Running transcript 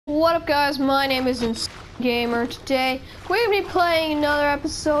What up guys, my name is Insane Gamer. Today we're gonna be playing another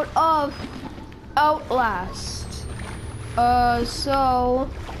episode of Outlast. So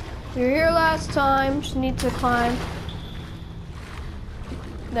we were here last time, just need to climb.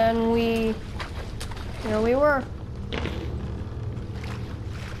 Then here we were.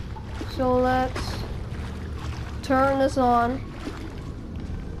 So let's turn this on.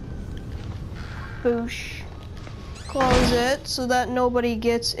 Boosh. Close it so that nobody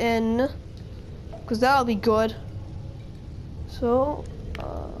gets in, because that'll be good. So,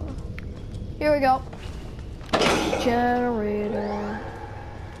 here we go. Generator.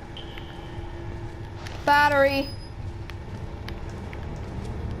 Battery.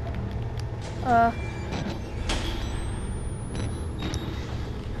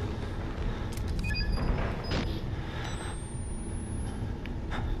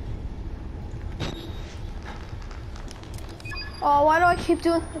 Oh, why do I keep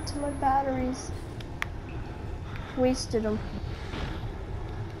doing that to my batteries? Wasted them.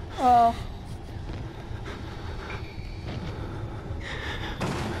 Oh.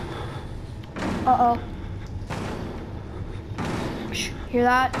 Uh-oh. Hear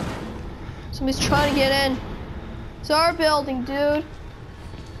that? Somebody's trying to get in. It's our building, dude.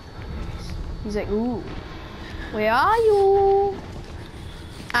 He's like, ooh. Where are you?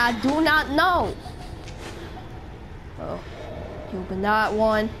 I do not know. Oh. Open that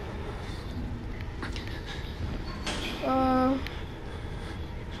one.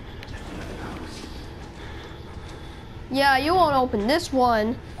 Yeah, you won't open this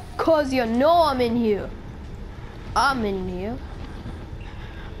one, cause you know I'm in here. I'm in here.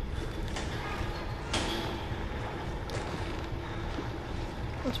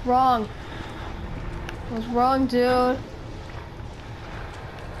 What's wrong? What's wrong, dude?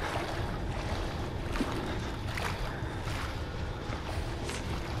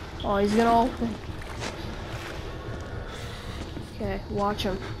 Oh, he's gonna open. Okay, watch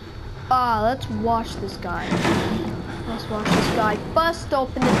him. Let's watch this guy. Let's watch this guy bust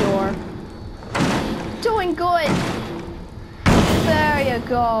open the door. Doing good. There you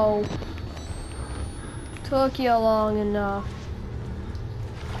go. Took you long enough.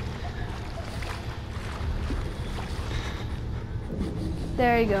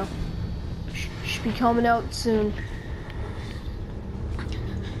 There you go. Should be coming out soon.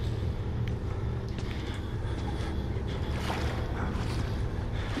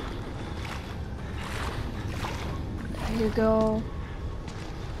 There you go.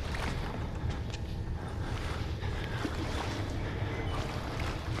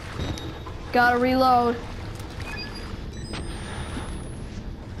 Gotta reload.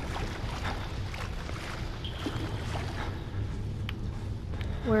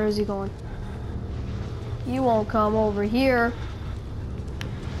 Where is he going? You won't come over here.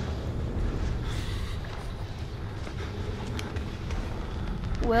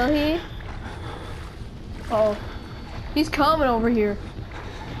 Will he? Oh. He's coming over here.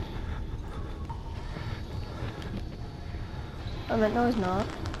 I meant, no, he's not.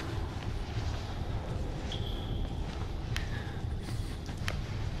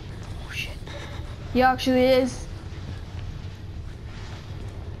 Oh, shit. He actually is.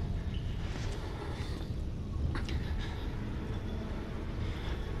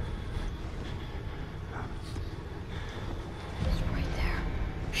 He's right there.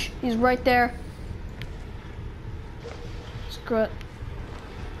 Shh, he's right there. Screw it.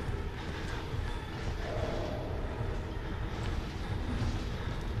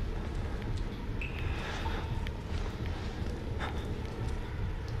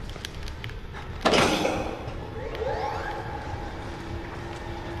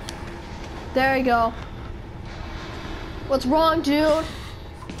 There you go. What's wrong, dude?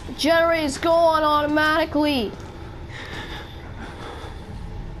 The generator's going automatically.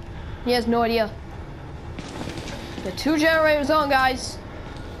 He has no idea. The 2 generators on, guys.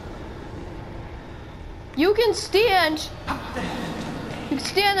 You can stand. You can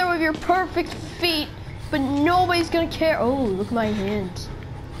stand there with your perfect feet, but nobody's gonna care. Oh, look at my hands.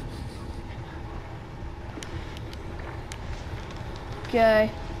 Okay.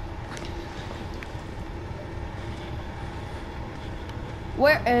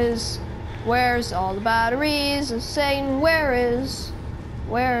 Where's all the batteries? I'm saying, where's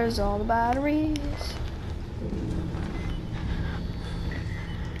all the batteries?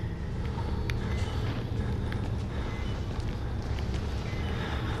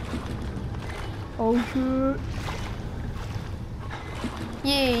 Oh shit.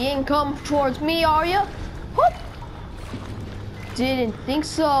 Yeah, you ain't come towards me, are you? Whoop. Didn't think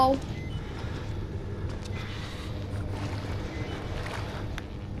so.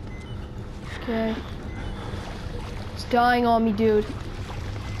 Okay. It's dying on me, dude.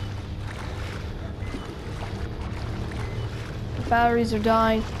 The batteries are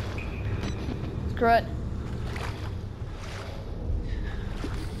dying. Screw it.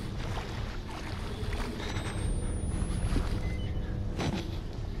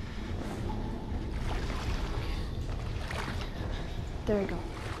 There you go.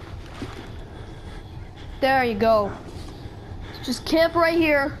 There you go. Just camp right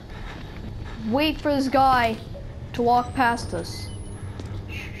here. Wait for this guy to walk past us.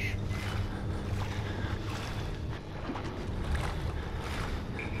 Shh.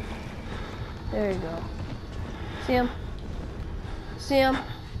 There you go. See him? See him?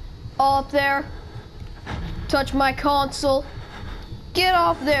 All up there. Touch my console. Get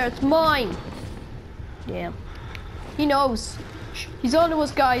off there, it's mine. Damn. He knows. Shh. He's on to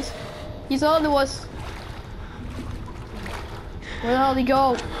us, guys. He's on to us. Where the hell did he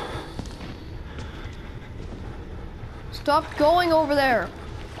go? Stop going over there.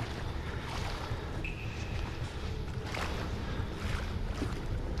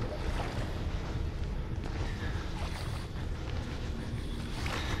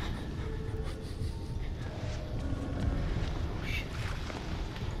 Oh, shit.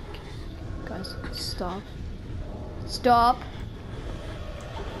 Guys, stop. Stop.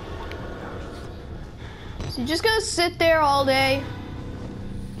 So you're just gonna sit there all day?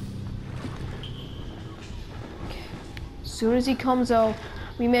 As soon as he comes out,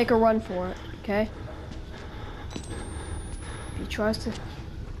 we make a run for it, okay? If he tries to...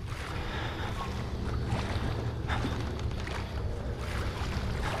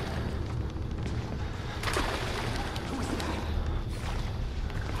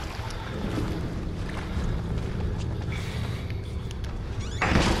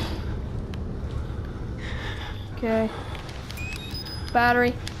 Okay.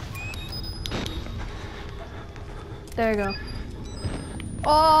 Battery. There you go.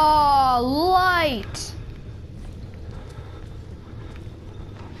 Oh, light!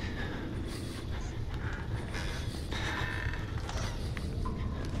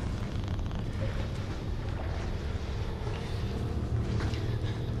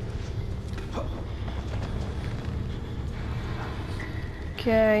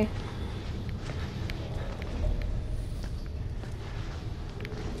 Okay.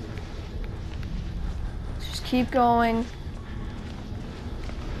 Just keep going.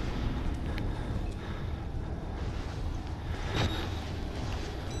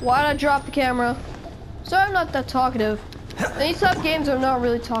 Why'd I drop the camera? Sorry, I'm not that talkative. These type of games are not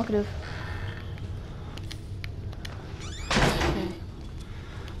really talkative. Okay.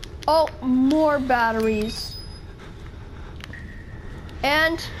 Oh, more batteries.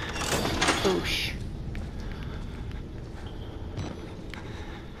 And boosh.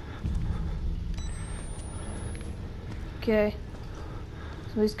 Okay.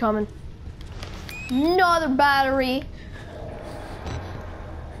 So he's coming. Another battery.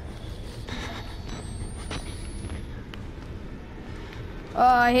 Oh,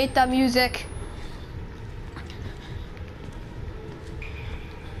 I hate that music.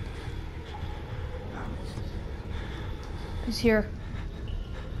 He's here.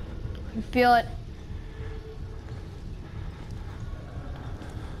 I can feel it.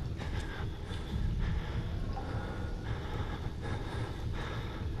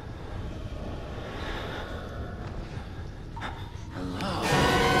 Hello,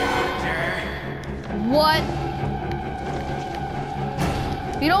 Doctor. What?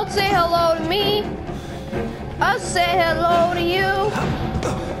 You don't say hello to me. I'll say hello to you.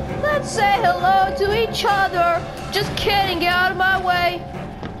 Let's say hello to each other. Just kidding, get out of my way.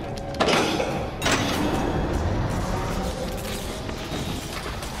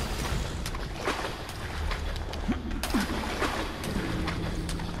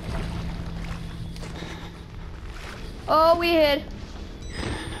 Oh, we hid.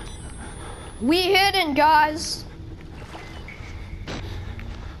 We hidden, guys.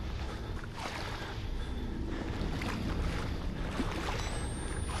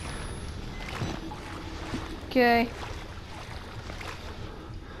 Okay.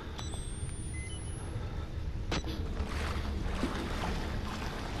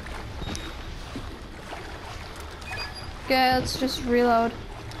 Okay, let's just reload.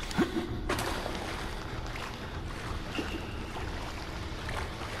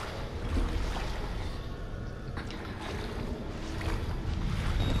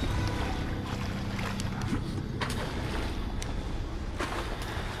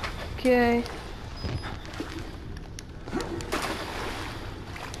 Okay.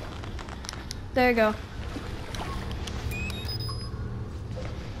 There you go.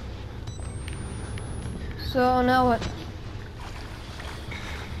 So now what?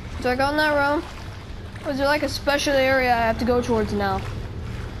 Do I go in that room? Or is there like a special area I have to go towards now?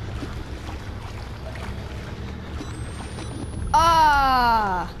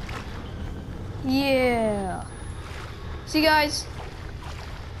 Ah! Yeah. See guys?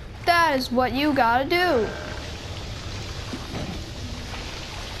 That is what you gotta do.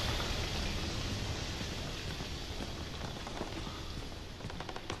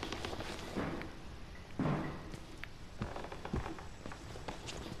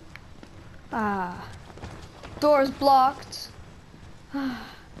 Ah. Door's blocked.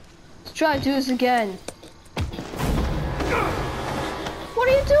 Let's try to do this again. What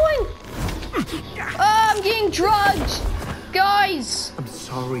are you doing? I'm getting drugged! Guys! I'm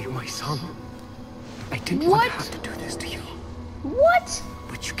sorry, my son. I didn't want to have to do this to you. What?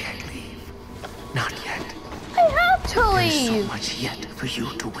 But you can't leave. Not yet. I have to There's so leave! much yet for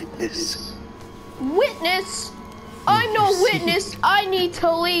you to witness. Witness? I'm no You see? witness. I need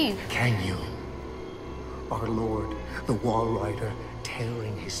to leave. Can you? Our Lord, the Wall Rider,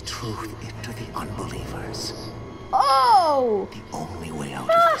 tearing his truth into the unbelievers. Oh! The only way out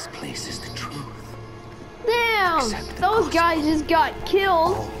of this place is the truth. Damn! Accept the Those gospel. guys just got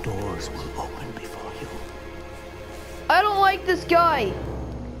killed. All doors will open before you. I don't like this guy.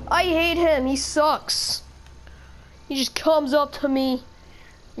 I hate him. He sucks. He just comes up to me.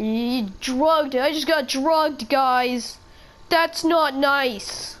 He drugged. I just got drugged, guys. That's not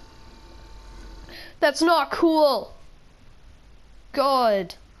nice. That's not cool.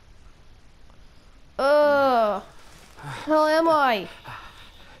 God. Hell am I?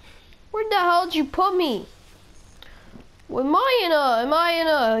 Where the hell did you put me? Am I in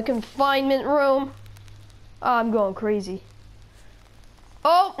a confinement room? I'm going crazy.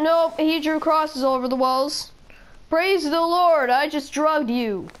 Oh, no, he drew crosses over the walls. Praise the Lord, I just drugged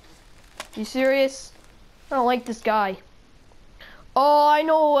you. You serious? I don't like this guy. Oh, I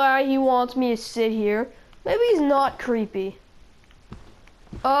know why he wants me to sit here. Maybe he's not creepy.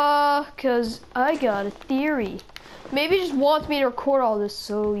 'Cause I got a theory. Maybe he just wants me to record all this,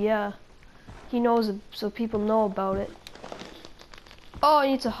 so yeah. He knows it, so people know about it. Oh, I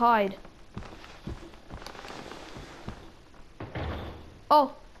need to hide.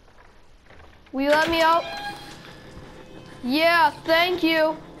 Oh. Will you let me out? Yeah, thank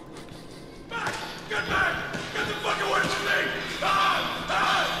you. Back! Get back! Get the fuck away from me!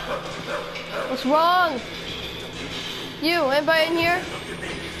 What's wrong? You, anybody in here?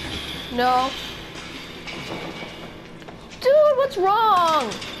 No. Dude, what's wrong?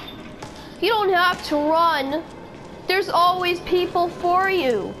 You don't have to run. There's always people for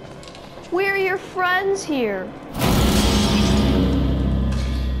you. We're your friends here.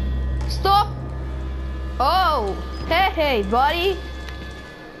 Stop. Oh, hey, buddy.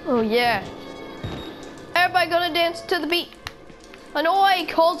 Oh, yeah. Everybody gonna dance to the beat. I know why he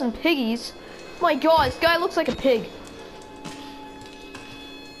calls them piggies. My God, this guy looks like a pig.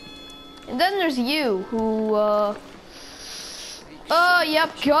 And then there's you, who, you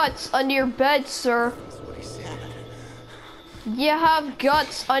have guts under your bed, sir. You have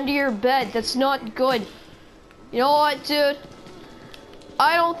guts under your bed. That's not good. You know what, dude?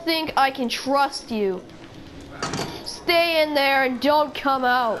 I don't think I can trust you. Stay in there and don't come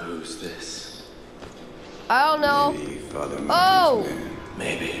out. Who's this? I don't know. Maybe Father Oh! Martin's man.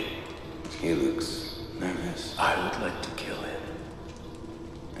 Maybe. He looks nervous. I would like to kill him.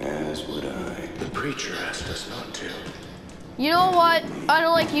 As would I. The preacher asked us not to. You know what? I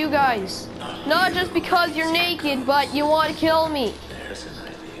don't like you guys. Not just because you're naked, but you want to kill me. There's an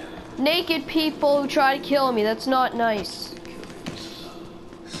idea. Naked people who try to kill me. That's not nice.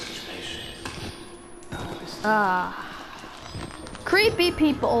 Such patience. Ah. Creepy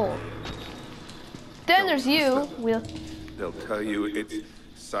people. Then there's you. They'll tell you it's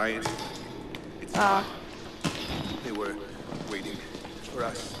science. It's They were waiting for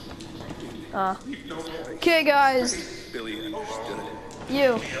us. Okay, guys. Billy understood.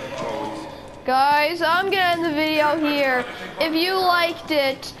 You. Guys, I'm gonna end the video here. If you liked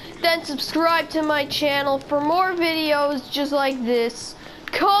it, then subscribe to my channel for more videos just like this.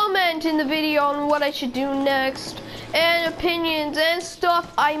 Comment in the video on what I should do next, and opinions and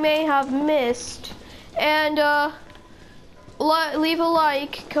stuff I may have missed. And leave a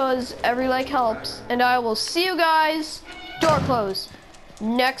like, cause every like helps. And I will see you guys, door closed,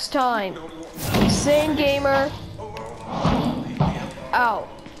 next time. Insane Gamer, out.